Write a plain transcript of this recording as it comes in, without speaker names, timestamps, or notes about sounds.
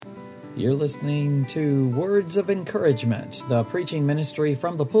You're listening to Words of Encouragement, the preaching ministry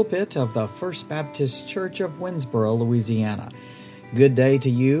from the pulpit of the First Baptist Church of Winsboro, Louisiana. Good day to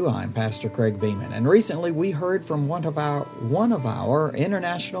you. I'm Pastor Craig Beeman, and recently we heard from one of our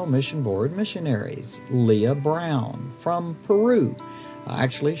International Mission Board missionaries, Leah Brown from Peru.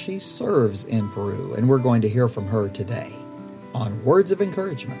 Actually, she serves in Peru, and we're going to hear from her today on Words of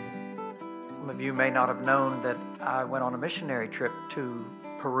Encouragement. Some of you may not have known that I went on a missionary trip to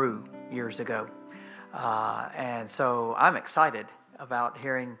Peru years ago. And so I'm excited about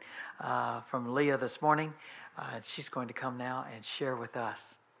hearing from Leah this morning. She's going to come now and share with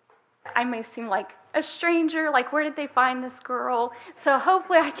us. I may seem like a stranger, like where did they find this girl? So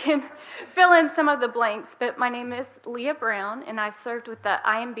hopefully I can fill in some of the blanks. But my name is Leah Brown, and I've served with the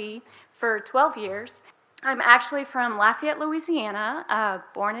IMB for 12 years. I'm actually from Lafayette, Louisiana,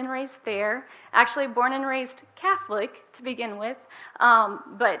 born and raised there. Actually born and raised Catholic to begin with,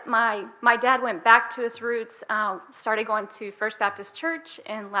 but my dad went back to his roots, started going to First Baptist Church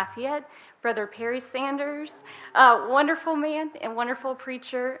in Lafayette. Brother Perry Sanders, wonderful man and wonderful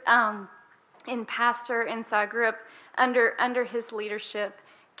preacher and pastor, and so I grew up under his leadership.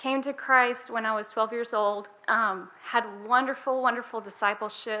 Came to Christ when I was 12 years old, had wonderful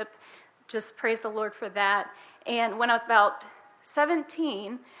discipleship. Just praise the Lord for that. And when I was about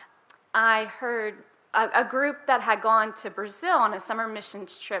 17, I heard a group that had gone to Brazil on a summer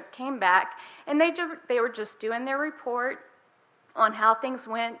missions trip came back, and they were just doing their report on how things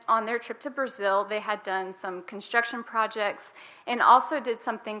went on their trip to Brazil. They had done some construction projects and also did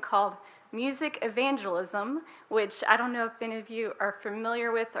something called music evangelism, which I don't know if any of you are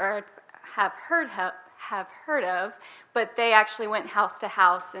familiar with or have heard of, but they actually went house to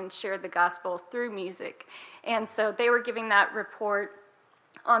house and shared the gospel through music. And so they were giving that report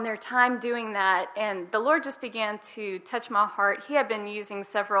on their time doing that, and the Lord just began to touch my heart. He had been using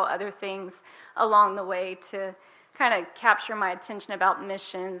several other things along the way to kind of capture my attention about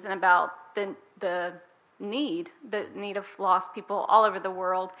missions and about the need of lost people all over the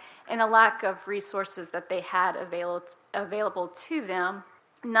world, and a lack of resources that they had available to them.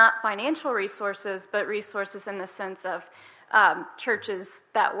 Not financial resources, but resources in the sense of churches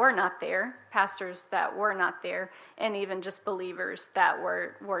that were not there, pastors that were not there, and even just believers that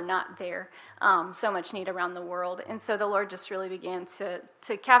were not there. So much need around the world. And so the Lord just really began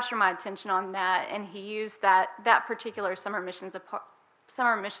to capture my attention on that, and He used that particular summer missions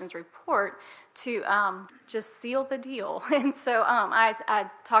report to just seal the deal. And so I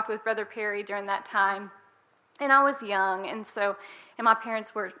talked with Brother Perry during that time, and I was young, and my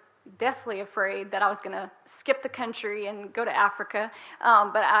parents were deathly afraid that I was going to skip the country and go to Africa,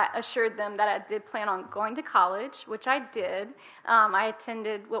 but I assured them that I did plan on going to college, which I did. I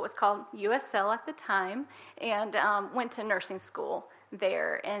attended what was called USL at the time, and went to nursing school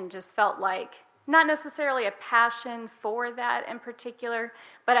there, and just felt like not necessarily a passion for that in particular,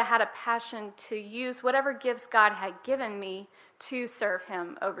 but I had a passion to use whatever gifts God had given me to serve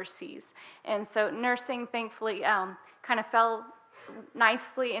Him overseas. And so nursing, thankfully, kind of fell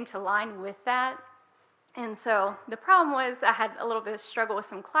nicely into line with that. And so the problem was I had a little bit of struggle with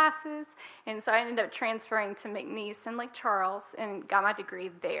some classes, and so I ended up transferring to McNeese in Lake Charles and got my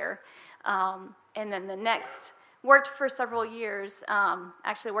degree there. And then worked for several years,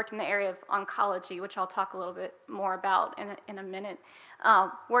 actually worked in the area of oncology, which I'll talk a little bit more about in a minute.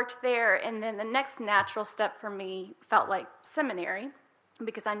 Worked there, and then the next natural step for me felt like seminary,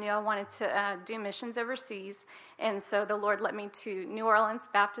 because I knew I wanted to do missions overseas. And so the Lord led me to New Orleans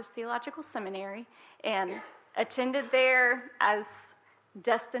Baptist Theological Seminary and attended there as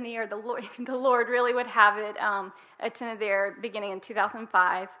destiny or the Lord really would have it. Attended there beginning in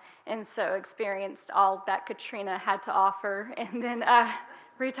 2005, and so experienced all that Katrina had to offer, and then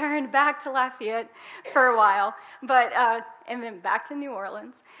returned back to Lafayette for a while, but and then back to New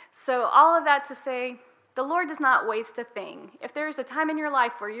Orleans. So all of that to say, the Lord does not waste a thing. If there is a time in your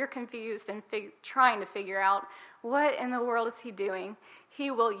life where you're confused and trying to figure out what in the world is He doing,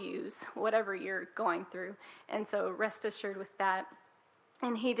 He will use whatever you're going through. And so rest assured with that.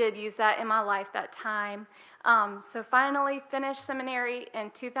 And He did use that in my life that time. So finally finished seminary in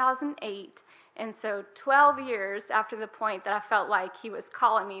 2008. And so 12 years after the point that I felt like He was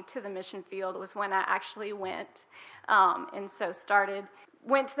calling me to the mission field was when I actually went. And so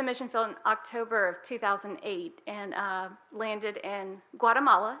went to the mission field in October of 2008 and landed in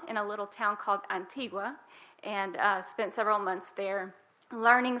Guatemala in a little town called Antigua, and spent several months there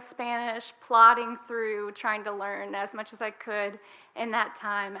learning Spanish, plodding through, trying to learn as much as I could in that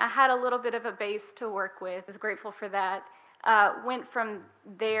time. I had a little bit of a base to work with. I was grateful for that. Went from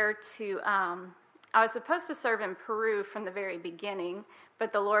there to I was supposed to serve in Peru from the very beginning,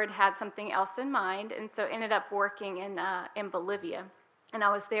 but the Lord had something else in mind, and so ended up working in Bolivia. And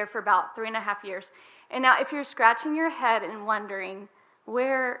I was there for about 3.5 years. And now if you're scratching your head and wondering,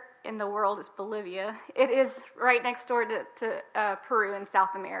 where in the world is Bolivia? It is right next door to Peru in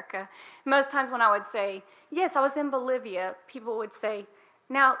South America. Most times when I would say, yes, I was in Bolivia, people would say,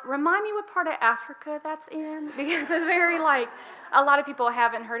 now remind me what part of Africa that's in? Because it's very a lot of people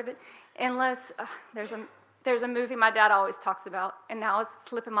haven't heard of it, unless there's a movie my dad always talks about, and now it's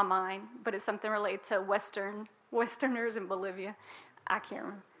slipping my mind, but it's something related to Westerners in Bolivia. I can't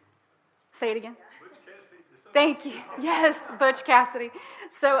remember. Say it again. Thank you. Yes, Butch Cassidy.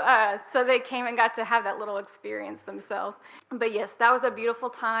 So they came and got to have that little experience themselves. But yes, that was a beautiful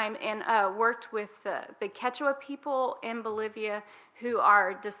time, and worked with the Quechua people in Bolivia, who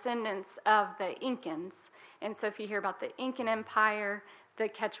are descendants of the Incans. And so if you hear about the Incan Empire, the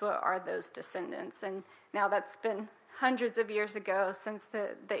Quechua are those descendants. And now that's been hundreds of years ago since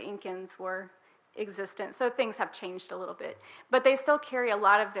the Incans were existent. So things have changed a little bit. But they still carry a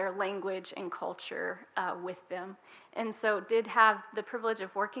lot of their language and culture with them. And so did have the privilege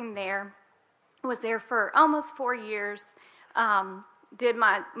of working there. Was there for almost 4 years. Did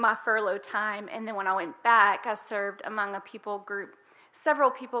my furlough time. And then when I went back, I served among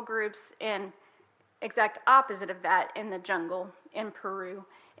several people groups in exact opposite of that in the jungle in Peru.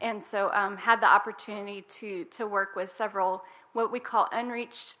 And so had the opportunity to work with several what we call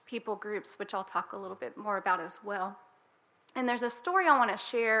unreached people groups, which I'll talk a little bit more about as well. And there's a story I want to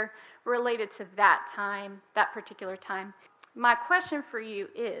share related to that time, that particular time. My question for you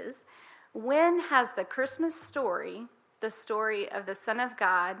is, when has the Christmas story, the story of the Son of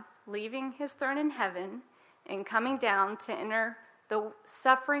God leaving his throne in heaven and coming down to enter the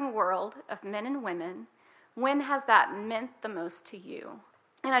suffering world of men and women, when has that meant the most to you?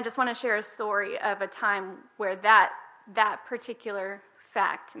 And I just want to share a story of a time where that particular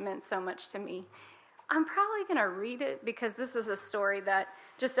fact meant so much to me. I'm probably going to read it because this is a story that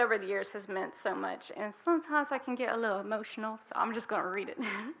just over the years has meant so much. And sometimes I can get a little emotional, so I'm just going to read it.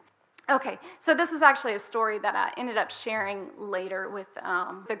 Okay, so this was actually a story that I ended up sharing later with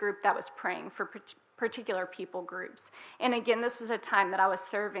the group that was praying for particular people groups. And again, this was a time that I was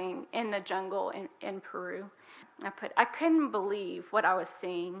serving in the jungle in Peru. I couldn't believe what I was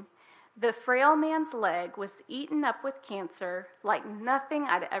seeing. The frail man's leg was eaten up with cancer like nothing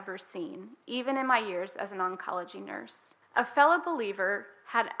I'd ever seen, even in my years as an oncology nurse. A fellow believer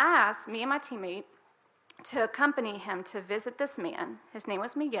had asked me and my teammate to accompany him to visit this man. His name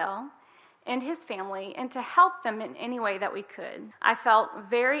was Miguel, and his family, and to help them in any way that we could. I felt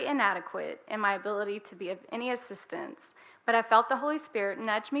very inadequate in my ability to be of any assistance, but I felt the Holy Spirit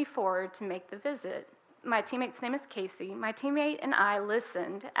nudge me forward to make the visit. My teammate's name is Casey. My teammate and I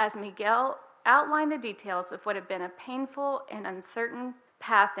listened as Miguel outlined the details of what had been a painful and uncertain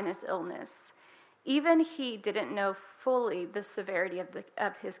path in his illness. Even he didn't know fully the severity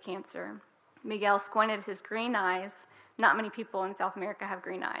of his cancer. Miguel squinted his green eyes. Not many people in South America have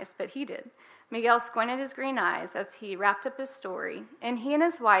green eyes, but he did. Miguel squinted his green eyes as he wrapped up his story, and he and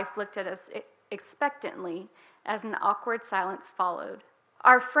his wife looked at us expectantly as an awkward silence followed.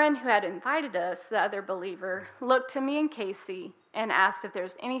 Our friend who had invited us, the other believer, looked to me and Casey and asked if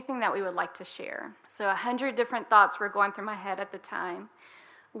there's anything that we would like to share. So 100 different thoughts were going through my head at the time.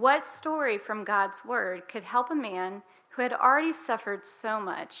 What story from God's Word could help a man who had already suffered so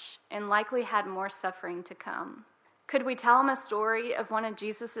much and likely had more suffering to come? Could we tell him a story of one of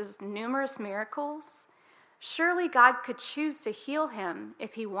Jesus' numerous miracles? Surely God could choose to heal him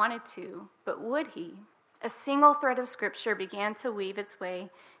if he wanted to, but would he? A single thread of Scripture began to weave its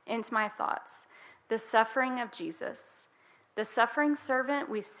way into my thoughts. The suffering of Jesus. The suffering servant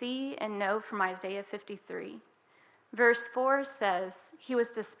we see and know from Isaiah 53. Verse 4 says, "He was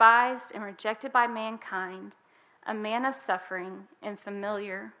despised and rejected by mankind, a man of suffering and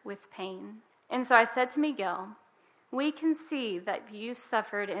familiar with pain." And so I said to Miguel, we can see that you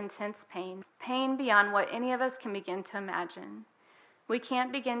suffered intense pain beyond what any of us can begin to imagine. We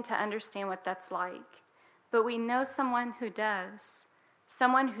can't begin to understand what that's like, but we know someone who does,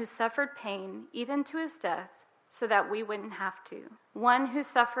 someone who suffered pain even to his death so that we wouldn't have to, one who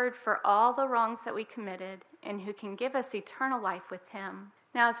suffered for all the wrongs that we committed and who can give us eternal life with him.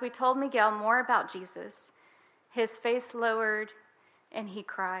 Now, as we told Miguel more about Jesus, his face lowered and he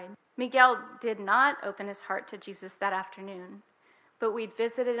cried. Miguel did not open his heart to Jesus that afternoon, but we'd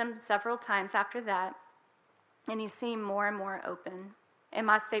visited him several times after that, and he seemed more and more open. And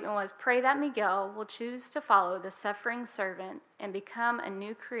my statement was, pray that Miguel will choose to follow the suffering servant and become a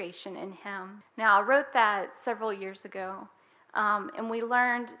new creation in him. Now, I wrote that several years ago, and we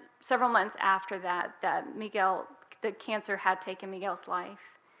learned several months after that the cancer had taken Miguel's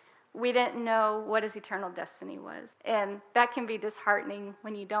life. We didn't know what his eternal destiny was. And that can be disheartening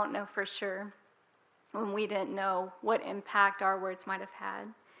when you don't know for sure, when we didn't know what impact our words might have had.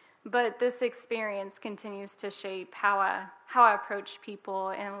 But this experience continues to shape how I approach people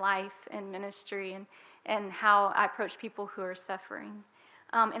in life and ministry, and how I approach people who are suffering.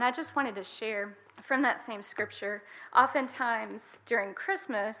 And I just wanted to share from that same scripture. Oftentimes during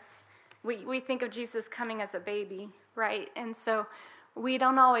Christmas, we think of Jesus coming as a baby, right? And so we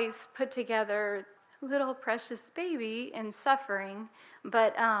don't always put together little precious baby in suffering,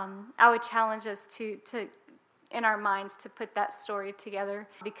 but I would challenge us to in our minds to put that story together,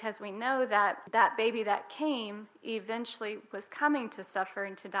 because we know that that baby that came eventually was coming to suffer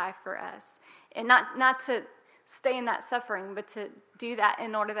and to die for us, and not to stay in that suffering, but to do that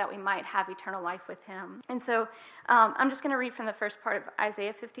in order that we might have eternal life with him. And so I'm just going to read from the first part of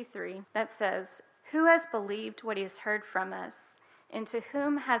Isaiah 53 that says, "Who has believed what he has heard from us? And to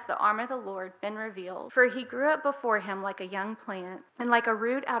whom has the arm of the Lord been revealed? For he grew up before him like a young plant, and like a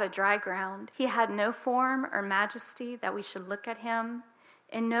root out of dry ground. He had no form or majesty that we should look at him,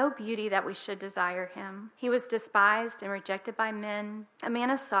 and no beauty that we should desire him. He was despised and rejected by men, a man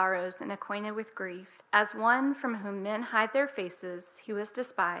of sorrows and acquainted with grief. As one from whom men hide their faces, he was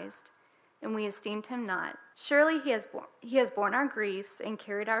despised, and we esteemed him not. Surely he has borne our griefs and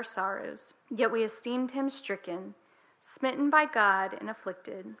carried our sorrows, yet we esteemed him stricken, smitten by God and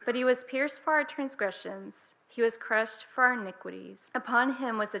afflicted. But he was pierced for our transgressions, he was crushed for our iniquities. Upon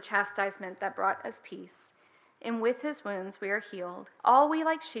him was the chastisement that brought us peace, and with his wounds we are healed. All we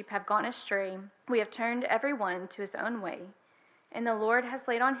like sheep have gone astray, we have turned every one to his own way, and the Lord has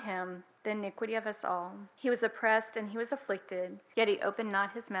laid on him the iniquity of us all. He was oppressed and he was afflicted, yet he opened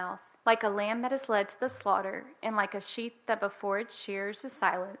not his mouth. Like a lamb that is led to the slaughter, and like a sheep that before its shears is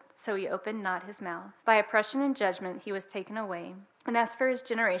silent, so he opened not his mouth. By oppression and judgment he was taken away. And as for his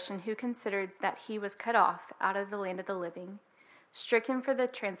generation, who considered that he was cut off out of the land of the living, stricken for the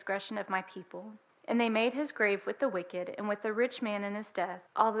transgression of my people. And they made his grave with the wicked, and with the rich man in his death,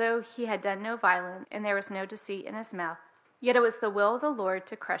 although he had done no violence, and there was no deceit in his mouth. Yet it was the will of the Lord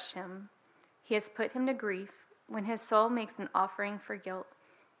to crush him. He has put him to grief, when his soul makes an offering for guilt.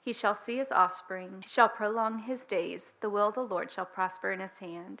 He shall see his offspring, shall prolong his days. The will of the Lord shall prosper in his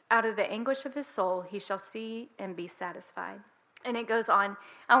hand. Out of the anguish of his soul he shall see and be satisfied." And it goes on.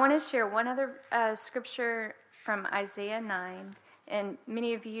 I want to share one other scripture from Isaiah 9. And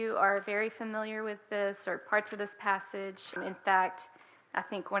many of you are very familiar with this or parts of this passage. In fact, I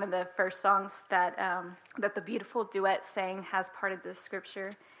think one of the first songs that the Beautiful Duet sang has part of this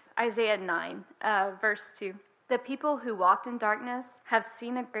scripture. Isaiah 9, verse 2. "The people who walked in darkness have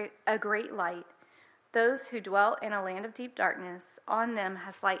seen a great light. Those who dwell in a land of deep darkness, on them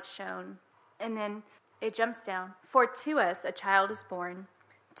has light shone." And then it jumps down. "For to us a child is born,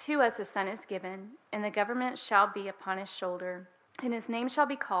 to us a son is given, and the government shall be upon his shoulder. And his name shall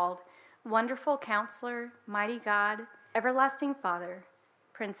be called Wonderful Counselor, Mighty God, Everlasting Father,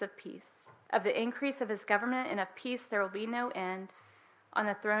 Prince of Peace. Of the increase of his government and of peace there will be no end, on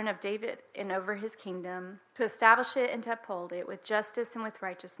the throne of David and over his kingdom, to establish it and to uphold it with justice and with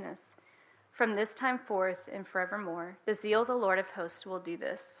righteousness, from this time forth and forevermore. The zeal of the Lord of hosts will do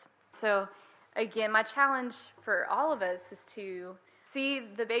this." So again, my challenge for all of us is to see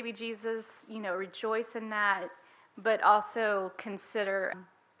the baby Jesus, rejoice in that, but also consider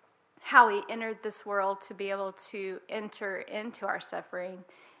how he entered this world to be able to enter into our suffering,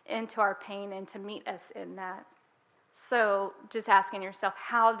 into our pain, and to meet us in that. So just asking yourself,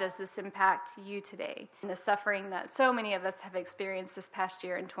 how does this impact you today? And the suffering that so many of us have experienced this past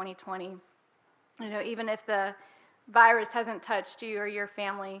year in 2020. Even if the virus hasn't touched you or your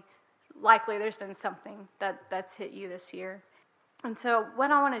family, likely there's been something that's hit you this year. And so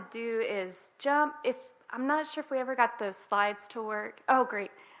what I want to do is I'm not sure if we ever got those slides to work. Oh,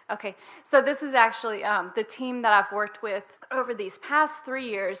 great. Okay, so this is actually the team that I've worked with over these past 3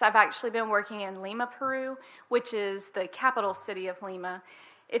 years. I've actually been working in Lima, Peru, which is the capital city of Lima.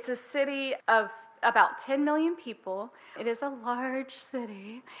 It's a city of about 10 million people. It is a large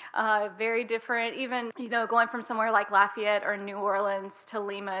city, very different. Even, going from somewhere like Lafayette or New Orleans to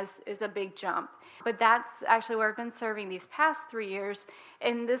Lima is a big jump. But that's actually where I've been serving these past 3 years.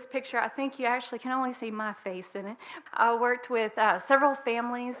 In this picture, I think you actually can only see my face in it. I worked with several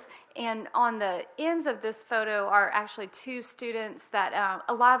families, and on the ends of this photo are actually 2 students that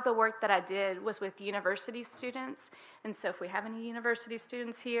a lot of the work that I did was with university students. And so if we have any university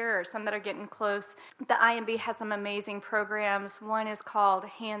students here or some that are getting close, the IMB has some amazing programs. One is called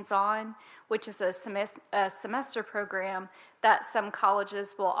Hands On, which is a semester program that some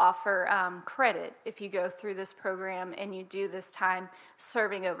colleges will offer credit if you go through this program and you do this time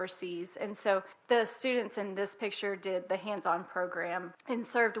serving overseas. And so the students in this picture did the hands-on program and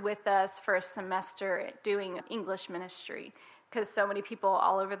served with us for a semester doing English ministry, because so many people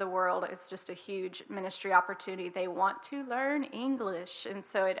all over the world, it's just a huge ministry opportunity. They want to learn English, and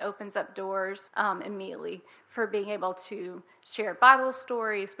so it opens up doors immediately for being able to share Bible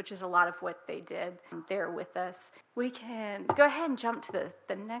stories, which is a lot of what they did there with us. We can go ahead and jump to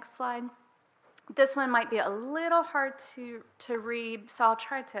the next slide. This one might be a little hard to read, so I'll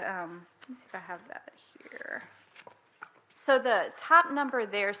try to, let me see if I have that here. So the top number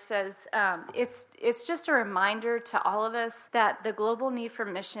there says it's just a reminder to all of us that the global need for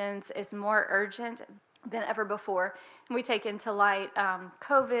missions is more urgent than ever before. And we take into light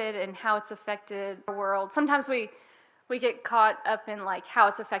COVID and how it's affected the world. Sometimes we get caught up in like how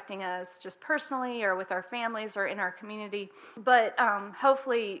it's affecting us just personally or with our families or in our community. But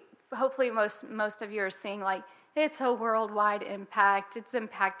hopefully most of you are seeing like it's a worldwide impact. It's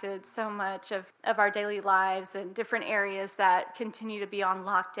impacted so much of our daily lives and different areas that continue to be on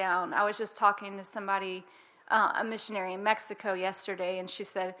lockdown. I was just talking to somebody, a missionary in Mexico yesterday, and she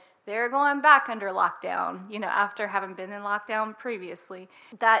said they're going back under lockdown, after having been in lockdown previously.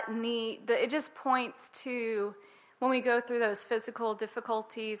 It just points to when we go through those physical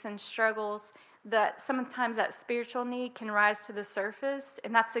difficulties and struggles, that sometimes that spiritual need can rise to the surface,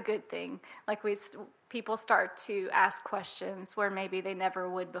 and that's a good thing. Like people start to ask questions where maybe they never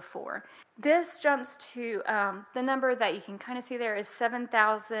would before. This jumps to the number that you can kind of see there is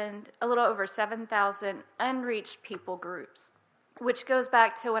 7,000, a little over 7,000 unreached people groups, which goes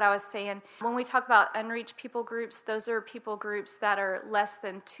back to what I was saying. When we talk about unreached people groups, those are people groups that are less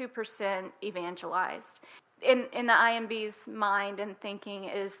than 2% evangelized. In the IMB's mind and thinking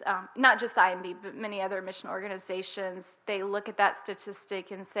is, not just the IMB, but many other mission organizations, they look at that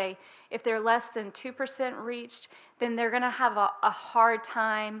statistic and say, if they're less than 2% reached, then they're going to have a hard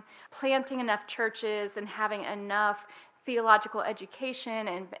time planting enough churches and having enough theological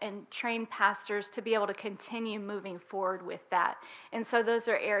education and trained pastors to be able to continue moving forward with that. And so those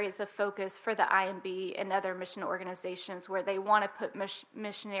are areas of focus for the IMB and other mission organizations where they want to put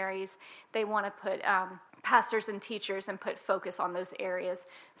missionaries, they want to put pastors and teachers and put focus on those areas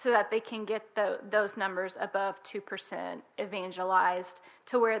so that they can get those numbers above 2% evangelized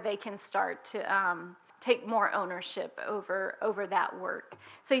to where they can start to take more ownership over that work.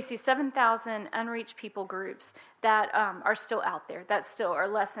 So you see 7,000 unreached people groups that are still out there, that still are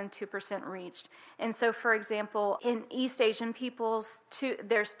less than 2% reached. And so, for example, in East Asian peoples,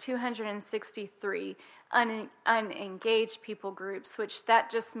 there's 263 unengaged people groups, which that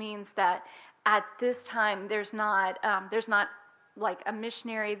just means that at this time there's not like a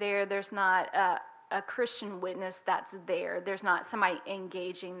missionary there, there's not a Christian witness that's there, there's not somebody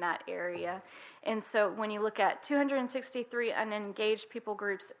engaging that area. And so when you look at 263 unengaged people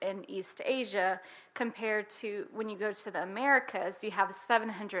groups in East Asia compared to when you go to the Americas, you have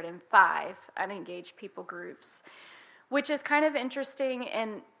 705 unengaged people groups, which is kind of interesting.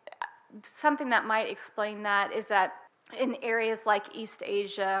 And something that might explain that is that in areas like East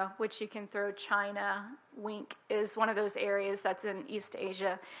Asia, which you can throw China, wink, is one of those areas that's in East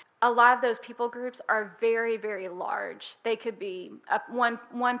Asia. A lot of those people groups are very, very large. They could be,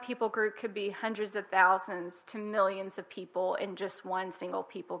 one people group could be hundreds of thousands to millions of people in just one single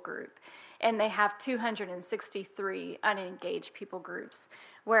people group. And they have 263 unengaged people groups.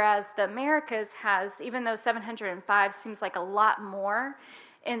 Whereas the Americas has, even though 705 seems like a lot more,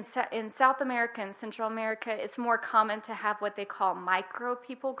 in South America and Central America, it's more common to have what they call micro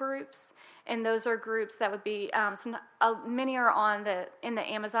people groups, and those are groups that would be many are in the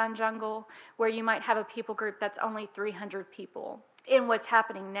Amazon jungle, where you might have a people group that's only 300 people. And what's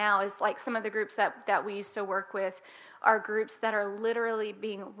happening now is like some of the groups that we used to work with are groups that are literally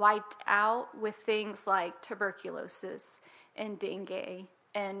being wiped out with things like tuberculosis and dengue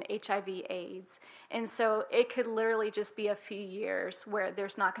and HIV/AIDS. And so it could literally just be a few years where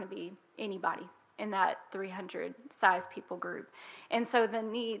there's not going to be anybody in that 300 size people group. And so the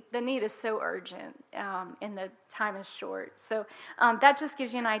need is so urgent, and the time is short. So that just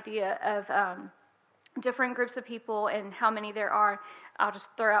gives you an idea of different groups of people and how many there are. I'll just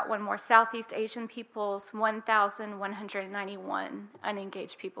throw out one more. Southeast Asian peoples, 1,191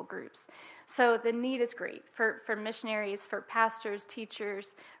 unengaged people groups. So the need is great for missionaries, for pastors,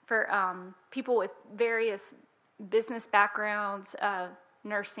 teachers, for people with various business backgrounds,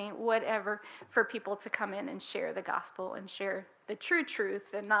 nursing, whatever, for people to come in and share the gospel and share the true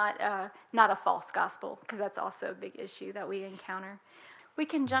truth and not a false gospel, because that's also a big issue that we encounter. We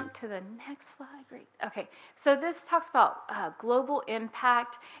can jump to the next slide. Great. Okay, so this talks about global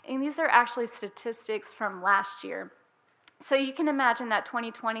impact, and these are actually statistics from last year. So you can imagine that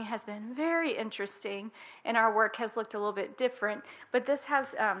 2020 has been very interesting, and our work has looked a little bit different, but this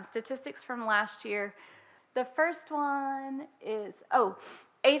has statistics from last year. The first one is,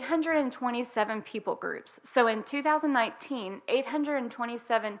 827 people groups. So in 2019,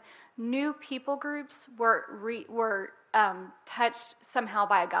 827 new people groups were touched somehow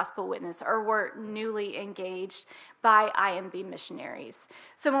by a gospel witness or were newly engaged by IMB missionaries.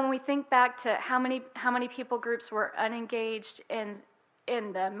 So when we think back to how many people groups were unengaged in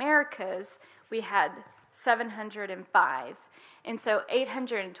the Americas, we had 705. And so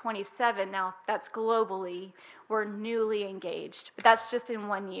 827, now that's globally, were newly engaged. But that's just in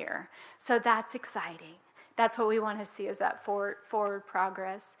 1 year. So that's exciting. That's what we want to see, is that forward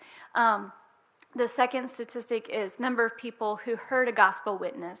progress. The second statistic is number of people who heard a gospel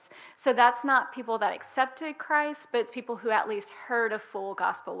witness. So that's not people that accepted Christ, but it's people who at least heard a full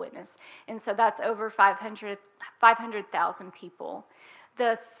gospel witness. And so that's over 500,000 people.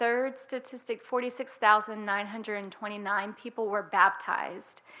 The third statistic, 46,929 people were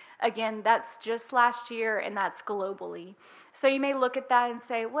baptized. Again, that's just last year, and that's globally. So you may look at that and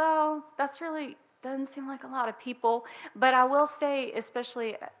say, well, that's really doesn't seem like a lot of people. But I will say,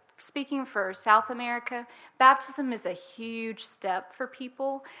 especially speaking for South America, baptism is a huge step for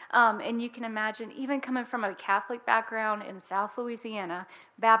people. And you can imagine, even coming from a Catholic background in South Louisiana,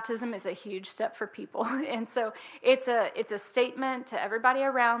 baptism is a huge step for people. And so it's a statement to everybody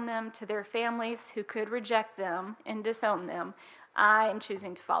around them, to their families who could reject them and disown them. I am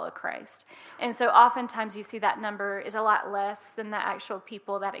choosing to follow Christ. And so oftentimes you see that number is a lot less than the actual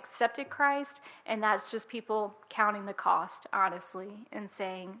people that accepted Christ, and that's just people counting the cost, honestly, and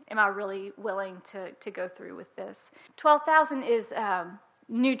saying, am I really willing to go through with this? 12,000 is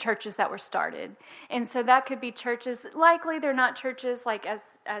new churches that were started. And so that could be churches, likely they're not churches like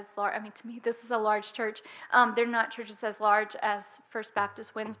as large, I mean, to me, this is a large church. They're not churches as large as First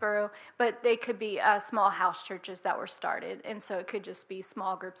Baptist Winsboro, but they could be small house churches that were started. And so it could just be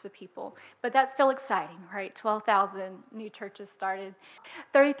small groups of people. But that's still exciting, right? 12,000 new churches started.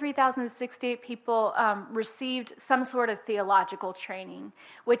 33,068 people received some sort of theological training,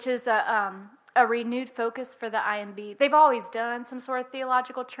 which is a renewed focus for the IMB. They've always done some sort of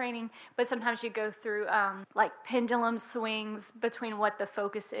theological training, but sometimes you go through like pendulum swings between what the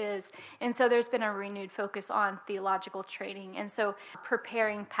focus is. And so there's been a renewed focus on theological training. And so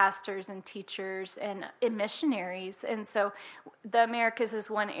preparing pastors and teachers and missionaries. And so the Americas is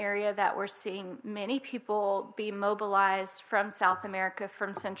one area that we're seeing many people be mobilized from South America,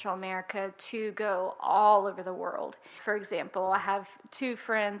 from Central America, to go all over the world. For example, I have two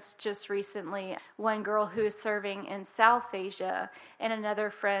friends just recently, one girl who is serving in South Asia, and another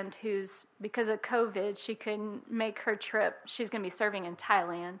friend who's, because of COVID, she couldn't make her trip. She's going to be serving in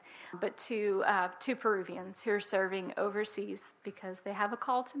Thailand, but two Peruvians who are serving overseas because they have a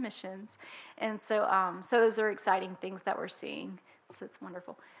call to missions. And so those are exciting things that we're seeing. So it's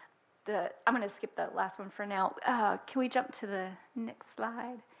wonderful. I'm going to skip that last one for now. Can we jump to the next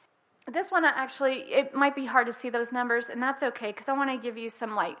slide? This one, it might be hard to see those numbers, and that's okay, because I want to give you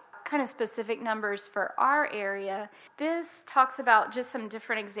some kind of specific numbers for our area. This talks about just some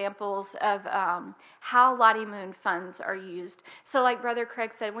different examples of how Lottie Moon funds are used. So like Brother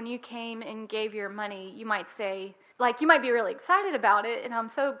Craig said, when you came and gave your money, you might say, you might be really excited about it, and I'm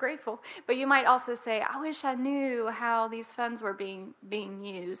so grateful, but you might also say, I wish I knew how these funds were being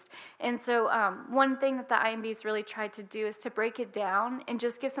used. And so one thing that the IMB's really tried to do is to break it down and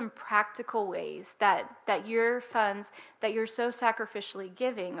just give some practical ways that your funds that you're so sacrificially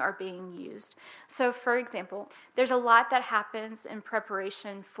giving are being used. So for example, there's a lot that happens in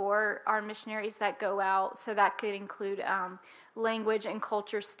preparation for our missionaries that go out. So that could include language and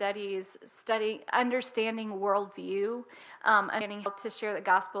culture studies, understanding worldview, understanding how to share the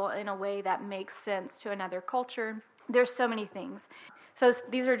gospel in a way that makes sense to another culture. There's so many things. So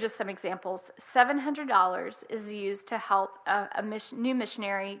these are just some examples. $700 is used to help a new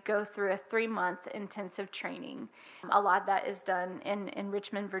missionary go through a 3-month intensive training. A lot of that is done in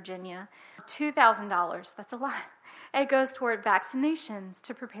Richmond, Virginia. $2,000, that's a lot. It goes toward vaccinations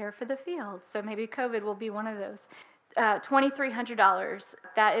to prepare for the field. So maybe COVID will be one of those. $2,300,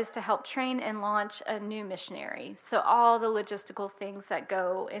 that is to help train and launch a new missionary. So all the logistical things that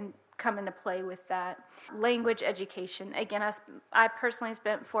go and come into play with that. Language education. Again, I personally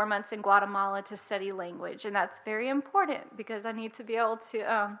spent 4 months in Guatemala to study language, and that's very important because I need to be able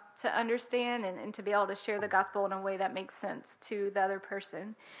to understand and to be able to share the gospel in a way that makes sense to the other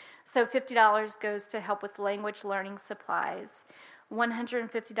person. So $50 goes to help with language learning supplies.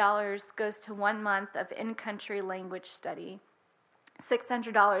 $150 goes to 1 month of in-country language study.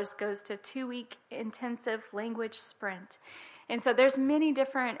 $600 goes to 2-week intensive language sprint. And so there's many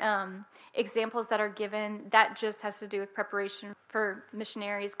different examples that are given that just has to do with preparation for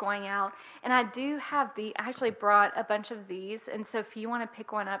missionaries going out. And I actually brought a bunch of these. And so if you want to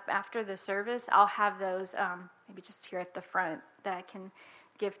pick one up after the service, I'll have those maybe just here at the front that I can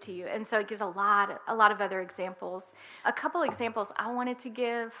give to you. And so it gives a lot of other examples. A couple examples I wanted to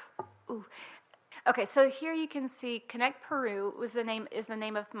give. Okay, so here you can see Connect Peru is the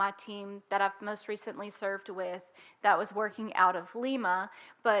name of my team that I've most recently served with that was working out of Lima.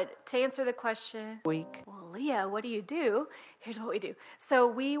 But to answer the question, well, Leah, what do you do? Here's what we do. So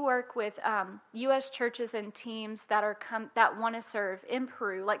we work with U.S. churches and teams that want to serve in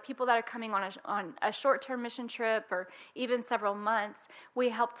Peru, like people that are coming on a short-term mission trip or even several months. We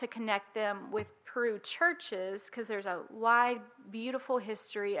help to connect them with Peru churches because there's a wide, beautiful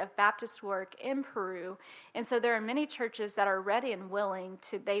history of Baptist work in Peru. And so there are many churches that are ready and willing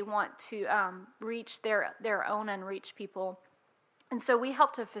they want to reach their own unreached people. And so we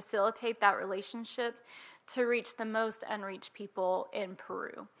help to facilitate that relationship to reach the most unreached people in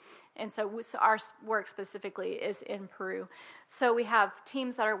Peru. And so our work specifically is in Peru. So we have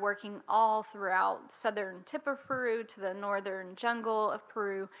teams that are working all throughout the southern tip of Peru to the northern jungle of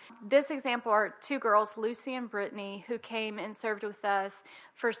Peru. This example are 2 girls, Lucy and Brittany, who came and served with us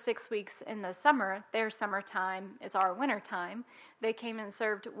for 6 weeks in the summer. Their summertime is our wintertime. They came and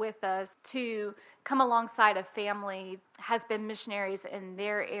served with us to come alongside a family has been missionaries in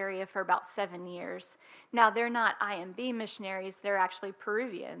their area for about 7 years. Now, they're not IMB missionaries. They're actually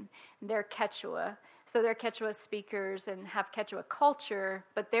Peruvian. They're Quechua. So they're Quechua speakers and have Quechua culture,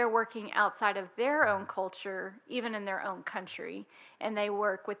 but they're working outside of their own culture, even in their own country. And they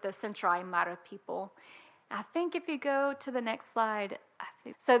work with the Central Aymara people. I think if you go to the next slide,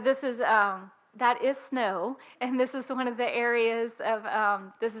 so this is... that is snow, and this is one of the areas of,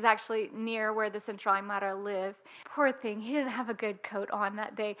 this is actually near where the Central Aymara live. Poor thing, he didn't have a good coat on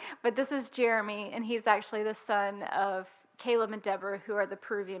that day, but this is Jeremy, and he's actually the son of Caleb and Deborah, who are the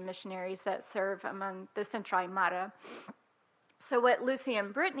Peruvian missionaries that serve among the Central Aymara. So what Lucy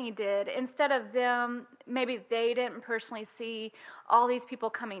and Brittany did, instead of them, maybe they didn't personally see all these people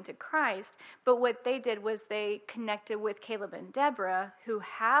coming to Christ, but what they did was they connected with Caleb and Deborah, who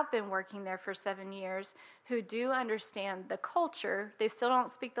have been working there for 7 years, who do understand the culture. They still don't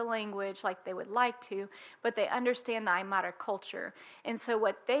speak the language like they would like to, but they understand the Aymara culture. And so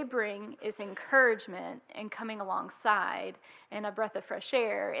what they bring is encouragement and coming alongside and a breath of fresh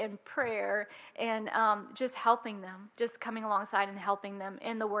air and prayer and just helping them, just coming alongside and helping them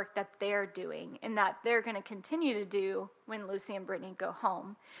in the work that they're doing and that they're going to continue to do when Lucy and Brittany go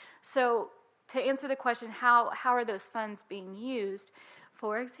home. So to answer the question, how are those funds being used?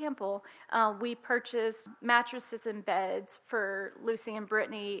 For example, we purchased mattresses and beds for Lucy and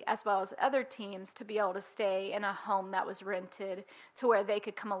Brittany as well as other teams to be able to stay in a home that was rented to where they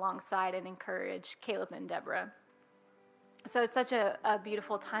could come alongside and encourage Caleb and Deborah. So it's such a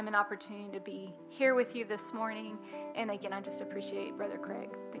beautiful time and opportunity to be here with you this morning. And again, I just appreciate Brother Craig.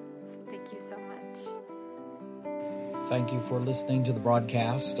 Thank you so much. Thank you for listening to the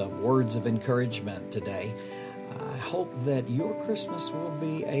broadcast of Words of Encouragement today. I hope that your Christmas will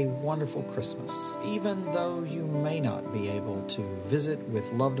be a wonderful Christmas, even though you may not be able to visit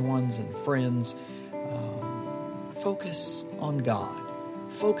with loved ones and friends. Focus on God.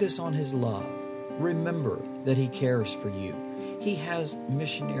 Focus on His love. Remember that He cares for you. He has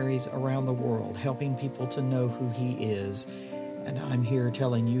missionaries around the world helping people to know who He is. And I'm here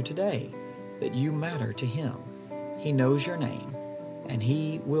telling you today that you matter to Him. He knows your name, and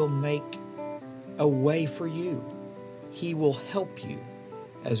He will make a way for you. He will help you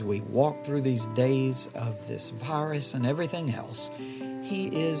as we walk through these days of this virus and everything else. He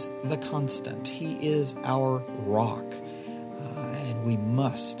is the constant. He is our rock. And we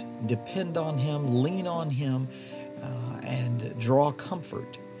must depend on Him, lean on Him, and draw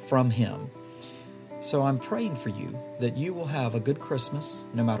comfort from Him. So I'm praying for you that you will have a good Christmas,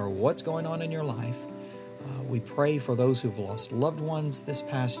 no matter what's going on in your life. We pray for those who've lost loved ones this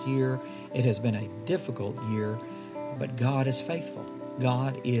past year. It has been a difficult year, but God is faithful.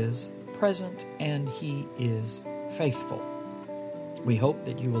 God is present, and He is faithful. We hope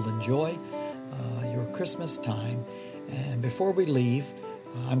that you will enjoy your Christmas time. And before we leave,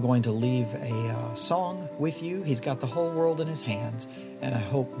 I'm going to leave a song with you. He's got the whole world in His hands, and I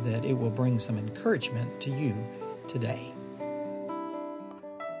hope that it will bring some encouragement to you today.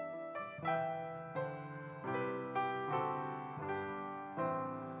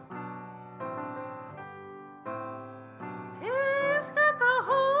 His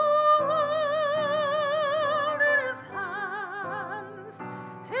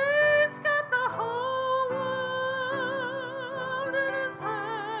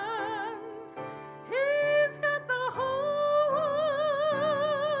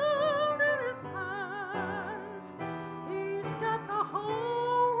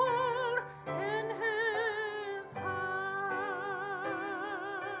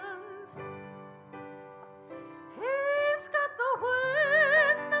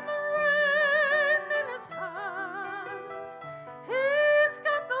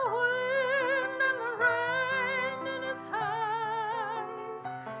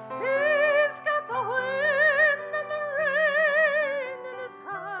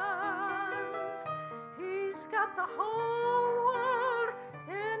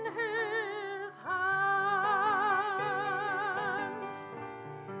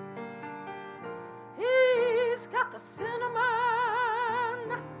got the cinnamon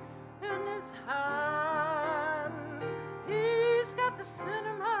in his hands. He's got the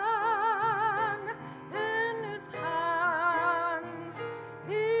cinnamon in his hands.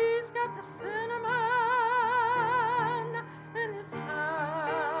 He's got the cinnamon